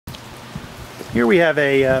Here we have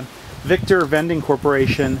a Victor Vending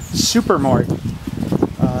Corporation SUPER MART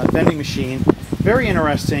vending machine. Very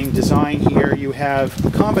interesting design here. You have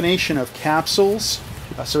a combination of capsules.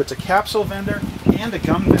 So it's a capsule vendor and a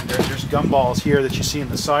gum vendor. There's gum balls here that you see in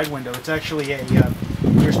the side window. It's actually a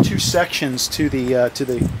there's two sections to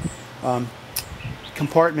the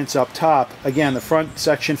compartments up top. Again, the front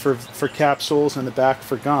section for capsules and the back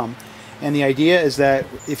for gum. And the idea is that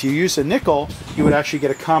if you use a nickel, you would actually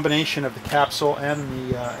get a combination of the capsule and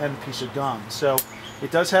the piece of gum. So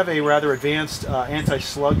it does have a rather advanced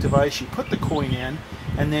anti-slug device. You put the coin in,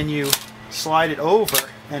 and then you slide it over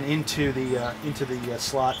and into the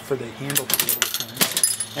slot for the handle to be able to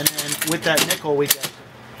turn. And then with that nickel, we get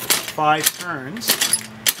 5 turns.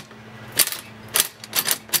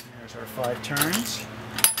 There's our 5 turns,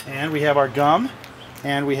 and we have our gum,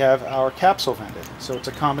 and we have our capsule vending. So it's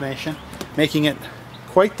a combination, making it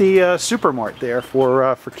quite the SUPER MART there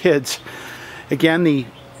for kids. Again, the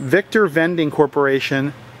Victor Vending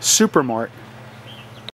Corporation SUPER MART.